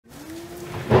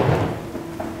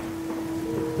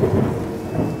Hello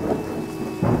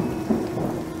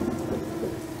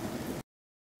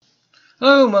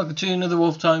and welcome to another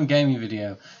Wolftime gaming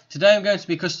video. Today I'm going to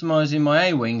be customising my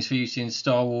A-Wings for use in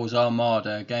Star Wars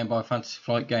Armada, a game by Fantasy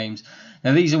Flight Games.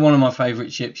 Now these are one of my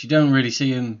favourite ships. You don't really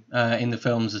see them in the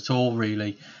films at all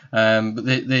really, but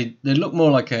they look more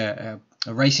like a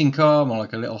racing car, more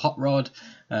like a little hot rod,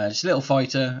 just a little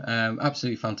fighter,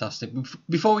 absolutely fantastic.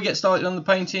 Before we get started on the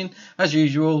painting, as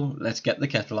usual, let's get the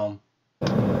kettle on.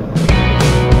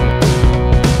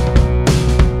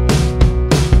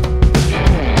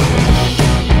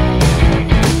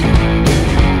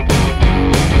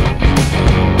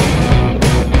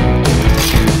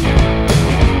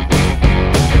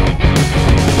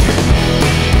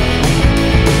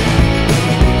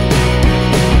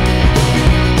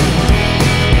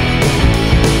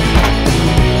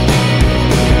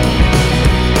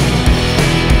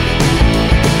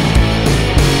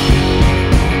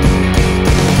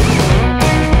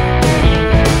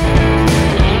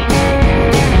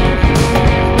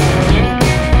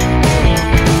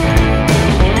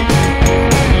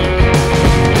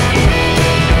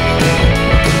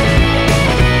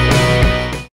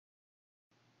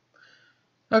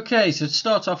 Okay, so to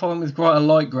start off I went with quite a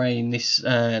light grey in this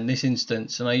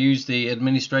instance, and I used the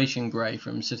administration grey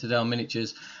from Citadel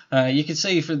Miniatures. You can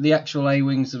see for the actual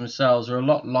A-Wings themselves are a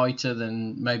lot lighter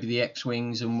than maybe the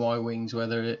X-Wings and Y-Wings, where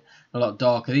they're a lot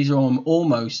darker. These are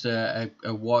almost a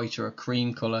white or a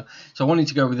cream colour, so I wanted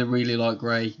to go with a really light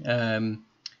grey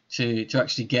to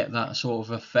actually get that sort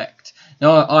of effect.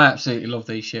 Now I absolutely love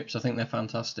these ships. I think they're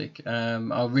fantastic.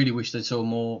 I really wish they saw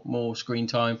more screen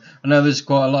time. I know there's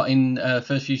quite a lot in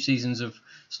first few seasons of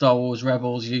Star Wars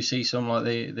Rebels. You do see some like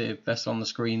the vessel on the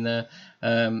screen there,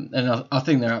 and I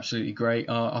think they're absolutely great.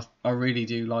 I really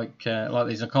do like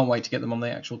these. I can't wait to get them on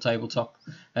the actual tabletop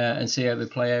and see how they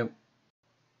play out.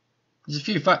 There's a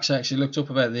few facts I actually looked up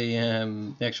about the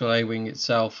actual A-Wing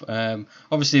itself.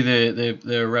 Obviously,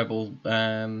 the Rebel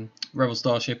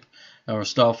starship or a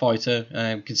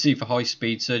starfighter can see for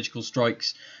high-speed surgical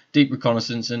strikes, deep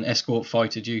reconnaissance, and escort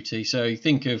fighter duty. So you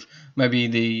think of maybe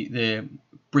the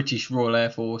British Royal Air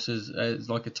Force as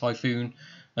like a Typhoon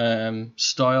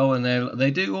style, and they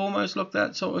do almost look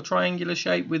that sort of triangular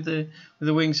shape with the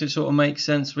wings. So it sort of makes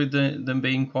sense with them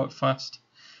being quite fast.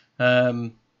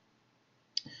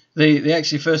 They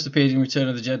actually first appeared in Return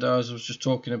of the Jedi, as I was just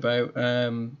talking about.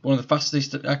 One of the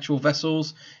fastest actual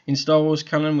vessels in Star Wars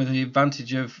canon, with the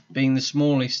advantage of being the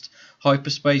smallest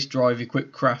hyperspace drive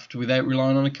equipped craft without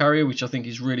relying on a carrier, which I think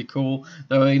is really cool.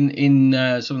 Though in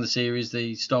some of the series,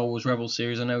 the Star Wars Rebels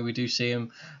series, I know we do see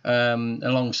them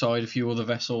alongside a few other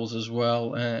vessels as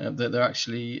well that they're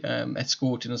actually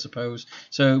escorting, I suppose.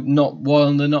 So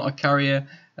while they're not a carrier,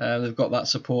 they've got that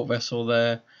support vessel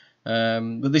there.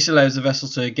 But this allows the vessel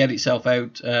to get itself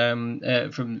out from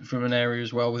an area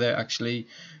as well without actually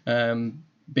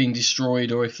being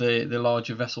destroyed, or if the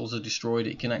larger vessels are destroyed,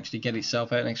 it can actually get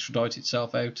itself out and extradite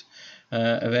itself out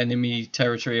of enemy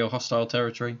territory or hostile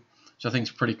territory, which I think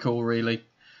is pretty cool really.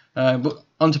 But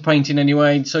onto painting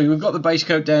anyway. So we've got the base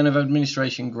coat down of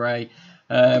administration grey.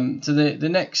 So the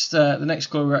next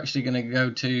colour we're actually going to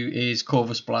go to is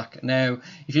Corvus Black. Now,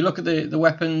 if you look at the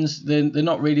weapons, they're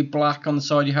not really black on the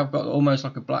side. You have got almost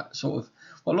like a black sort of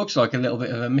what looks like a little bit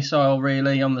of a missile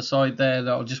really on the side there.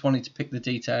 That I just wanted to pick the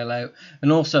detail out,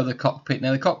 and also the cockpit.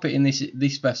 Now the cockpit in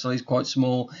this vessel is quite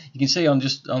small. You can see on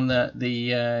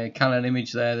the Canon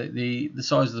image there that the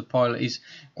size of the pilot is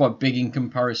quite big in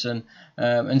comparison,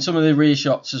 and some of the rear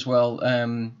shots as well.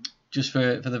 Just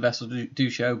for the vessel do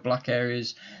show black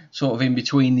areas sort of in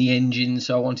between the engines,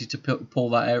 so I wanted to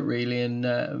pull that out really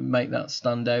and make that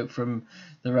stand out from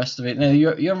the rest of it. Now you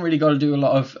haven't really got to do a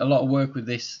lot of work with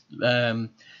this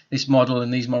model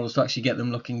and these models to actually get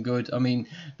them looking good. I mean,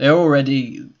 they're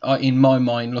already in my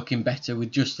mind looking better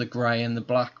with just the grey and the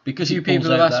black, because a few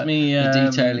people have asked me the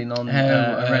detailing on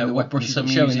how what brushes I'm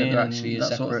using, and actually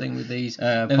that sort of thing with these.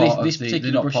 Now this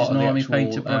particular brush is an army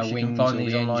painter brush. You can find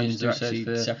these online. They're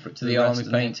actually separate to the army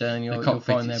painter, and you'll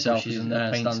find their brushes and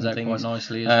their paints and things quite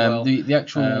nicely as well. The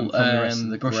actual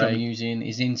brush I'm using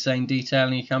is Insane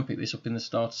Detailing. You can pick this up in the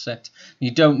starter set.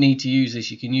 You don't need to use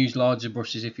this. You can use larger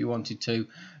brushes if you wanted to.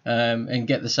 And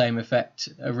get the same effect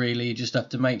really. You just have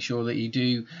to make sure that you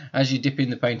do, as you dip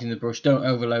in the paint in the brush, don't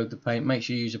overload the paint. Make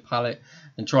sure you use a palette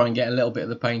and try and get a little bit of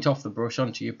the paint off the brush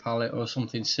onto your palette or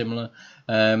something similar,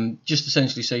 just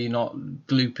essentially so you're not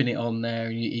glooping it on there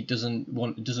and it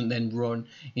doesn't then run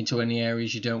into any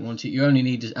areas you don't want it. You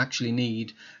only actually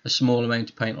need a small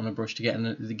amount of paint on a brush to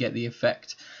get the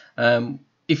effect.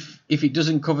 if it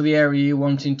doesn't cover the area you're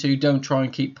wanting to, don't try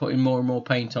and keep putting more and more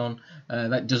paint on.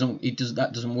 That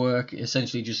doesn't work. It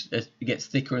essentially just it gets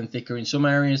thicker and thicker in some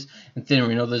areas and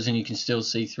thinner in others, and you can still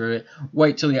see through it.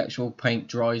 Wait till the actual paint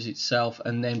dries itself,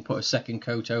 and then put a second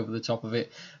coat over the top of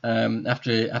it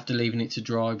after leaving it to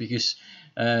dry, because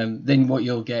then what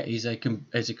you'll get is a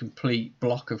complete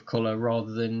block of colour,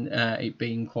 rather than it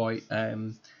being quite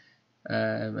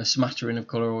a smattering of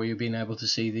colour, or you being able to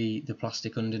see the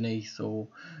plastic underneath, or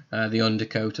the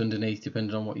undercoat underneath,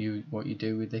 depending on what you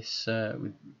do with this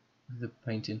with the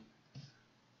painting.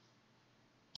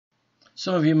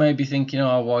 Some of you may be thinking,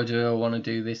 oh, why do I want to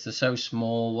do this? They're so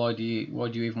small. Why do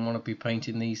you even want to be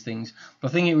painting these things? But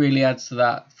I think it really adds to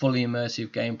that fully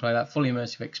immersive gameplay, that fully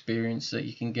immersive experience that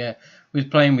you can get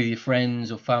with playing with your friends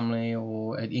or family,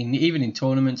 or even in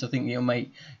tournaments. I think it'll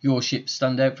make your ships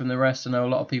stand out from the rest. I know a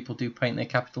lot of people do paint their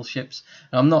capital ships.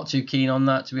 And I'm not too keen on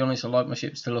that, to be honest. I like my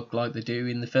ships to look like they do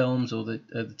in the films or the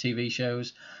TV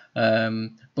shows.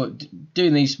 But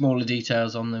doing these smaller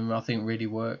details on them, I think, really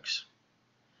works.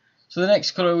 So the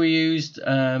next colour we used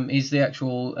is the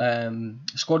actual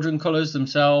squadron colours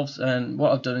themselves, and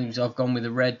what I've done is I've gone with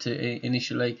the red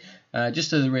initially, just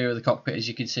to the rear of the cockpit, as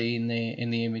you can see in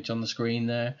the image on the screen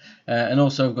there, and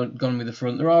also gone with the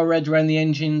front. There are reds around the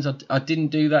engines. I didn't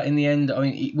do that in the end. I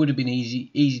mean, it would have been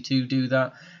easy to do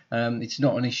that. It's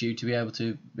not an issue to be able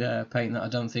to paint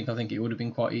that. I think it would have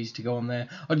been quite easy to go on there.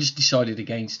 I just decided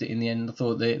against it in the end. I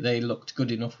thought they looked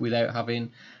good enough without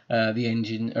having the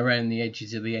engine around the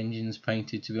edges of the engines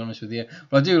painted, to be honest with you.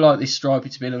 But I do like this stripe.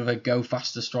 It's a bit of a go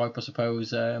faster stripe, I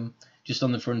suppose, just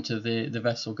on the front of the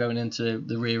vessel going into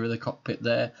the rear of the cockpit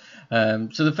there.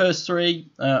 So the first three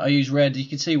I use red. You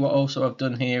can see what also I've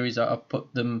done here is that I've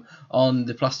put them on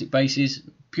the plastic bases,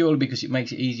 purely because it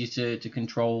makes it easier to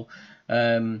control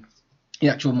the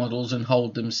actual models and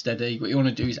hold them steady. What you want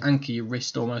to do is anchor your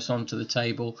wrist almost onto the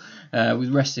table,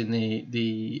 with resting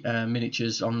the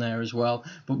miniatures on there as well.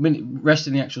 But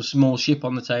resting the actual small ship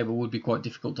on the table would be quite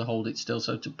difficult to hold it still.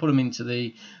 So to put them onto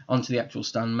the actual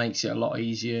stand makes it a lot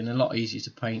easier, and a lot easier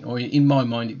to paint. Or in my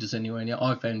mind it does anyway. And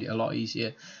I found it a lot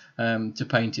easier to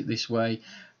paint it this way.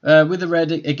 With the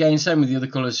red, again, same with the other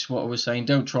colours, what I was saying,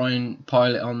 don't try and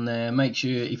pile it on there. Make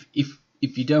sure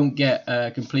if you don't get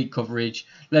complete coverage,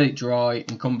 let it dry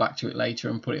and come back to it later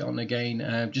and put it on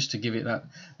again, just to give it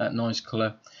that nice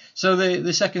colour. So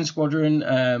the second squadron,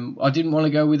 I didn't want to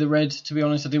go with the red, to be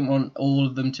honest. I didn't want all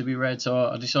of them to be red, so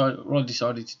what I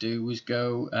decided to do was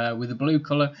go with the blue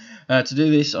colour. To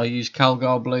do this, I used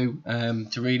Calgar blue.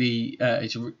 It's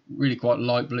really quite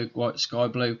light blue, quite sky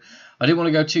blue. I didn't want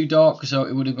to go too dark, because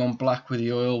it would have gone black with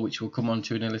the oil, which we'll come on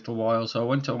to in a little while. So I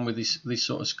went on with this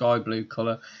sort of sky blue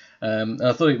colour. And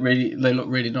I thought they look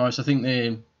really nice. I think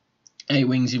the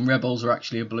A-wings in Rebels are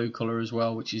actually a blue colour as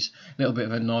well, which is a little bit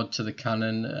of a nod to the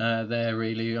cannon there,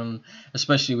 really,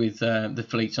 especially with the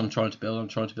fleets I'm trying to build. I'm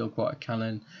trying to build quite a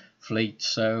cannon fleet,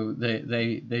 so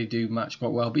they do match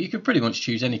quite well. But you can pretty much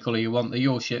choose any colour you want. They're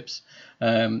your ships.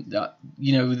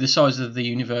 You know, with the size of the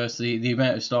universe, the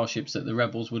amount of starships that the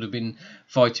Rebels would have been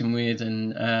fighting with,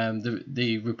 and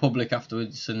the Republic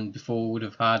afterwards and before would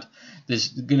have had, there's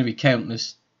going to be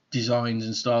countless designs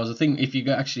and styles. I think if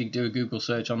you actually do a Google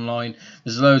search online,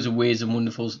 there's loads of weird and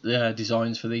wonderful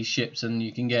designs for these ships, and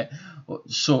you can get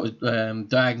sort of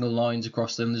diagonal lines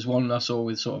across them. There's one I saw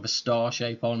with sort of a star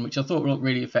shape on, which I thought looked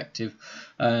really effective.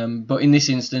 But in this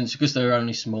instance, because they're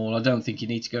only small, I don't think you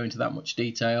need to go into that much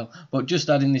detail. But just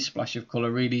adding this splash of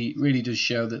colour really does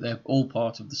show that they're all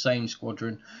part of the same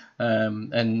squadron,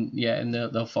 and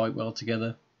they'll fight well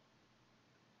together.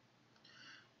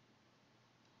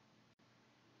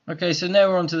 Okay, so now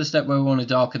we're on to the step where we want to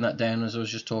darken that down, as I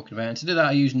was just talking about. And to do that,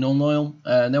 I use Nuln Oil.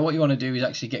 Now what you want to do is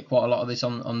actually get quite a lot of this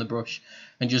on the brush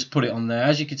and just put it on there.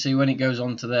 As you can see, when it goes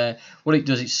onto there, what it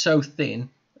does, it's so thin,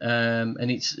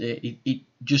 and it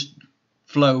just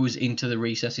flows into the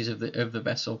recesses of the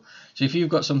vessel. So if you've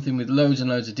got something with loads and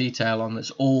loads of detail on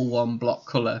that's all one block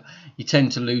colour, you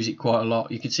tend to lose it quite a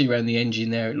lot. You can see around the engine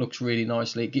there, it looks really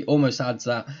nicely. It almost adds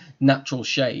that natural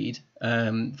shade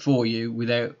for you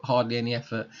without hardly any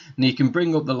effort. And you can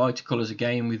bring up the lighter colours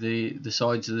again with the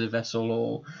sides of the vessel,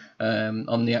 or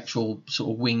on the actual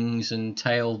sort of wings and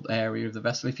tail area of the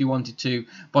vessel if you wanted to,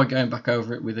 by going back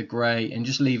over it with a grey and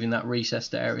just leaving that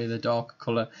recessed area the darker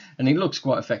colour. And it looks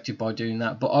quite effective by doing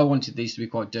that. But I wanted these to be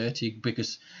quite dirty,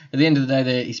 because at the end of the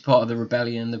day, it's part of the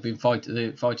rebellion. They've been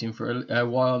fighting for a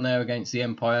while now against the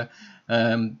Empire,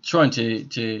 trying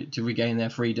to regain their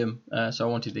freedom. So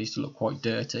I wanted these to look quite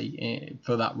dirty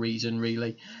for that reason,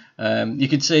 really. You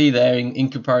can see there in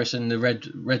comparison, the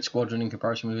red squadron in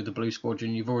comparison with the blue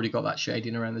squadron, you've already got that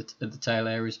shading around the tail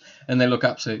areas, and they look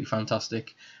absolutely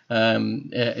fantastic.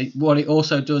 What it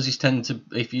also does is tend to,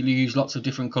 if you use lots of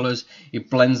different colours,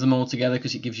 it blends them all together,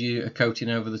 because it gives you a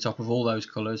coating over the top of all those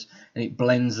colours, and it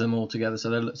blends them all together, so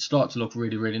they start to look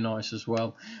really, really nice as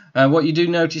well. What you do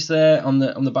notice there on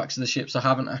the backs of the ships, I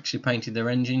haven't actually painted their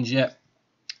engines yet.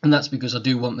 And that's because I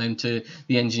do want the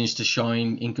engines to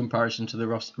shine in comparison to the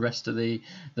rest of the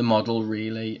model,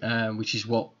 really, which is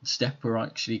what step we're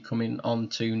actually coming on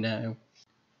to now.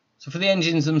 So for the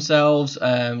engines themselves,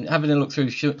 having a look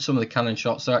through some of the cannon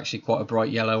shots, they're actually quite a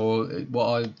bright yellow, or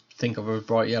what I think of as a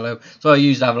bright yellow. So I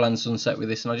used Avalanche Sunset with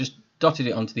this, and I just dotted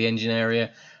it onto the engine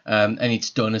area, and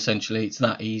it's done essentially. It's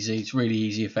that easy. It's really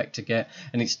easy effect to get,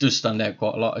 and it does stand out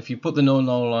quite a lot. If you put the null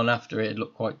on after it, it'd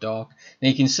look quite dark. Now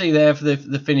you can see there for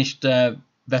the finished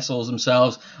vessels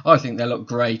themselves, I think they look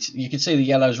great. You can see the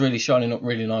yellows really shining up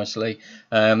really nicely,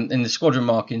 and the squadron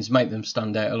markings make them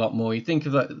stand out a lot more. You think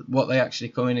of what they actually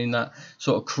come in that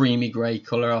sort of creamy grey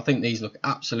colour. I think these look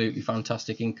absolutely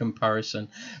fantastic in comparison,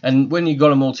 and when you got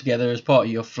them all together as part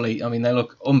of your fleet, I mean, they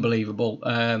look unbelievable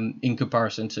in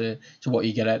comparison to what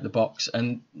you get out the box,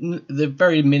 and they're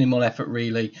very minimal effort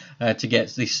really to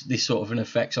get this sort of an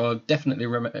effect, so I definitely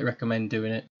recommend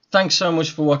doing it. Thanks so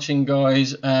much for watching,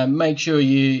 guys. Make sure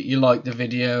you like the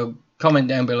video, comment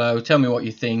down below, tell me what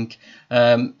you think.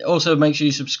 Also, make sure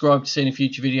you subscribe to see any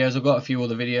future videos. I've got a few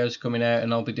other videos coming out,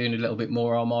 and I'll be doing a little bit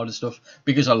more Armada stuff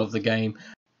because I love the game.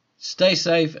 Stay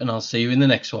safe, and I'll see you in the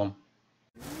next one.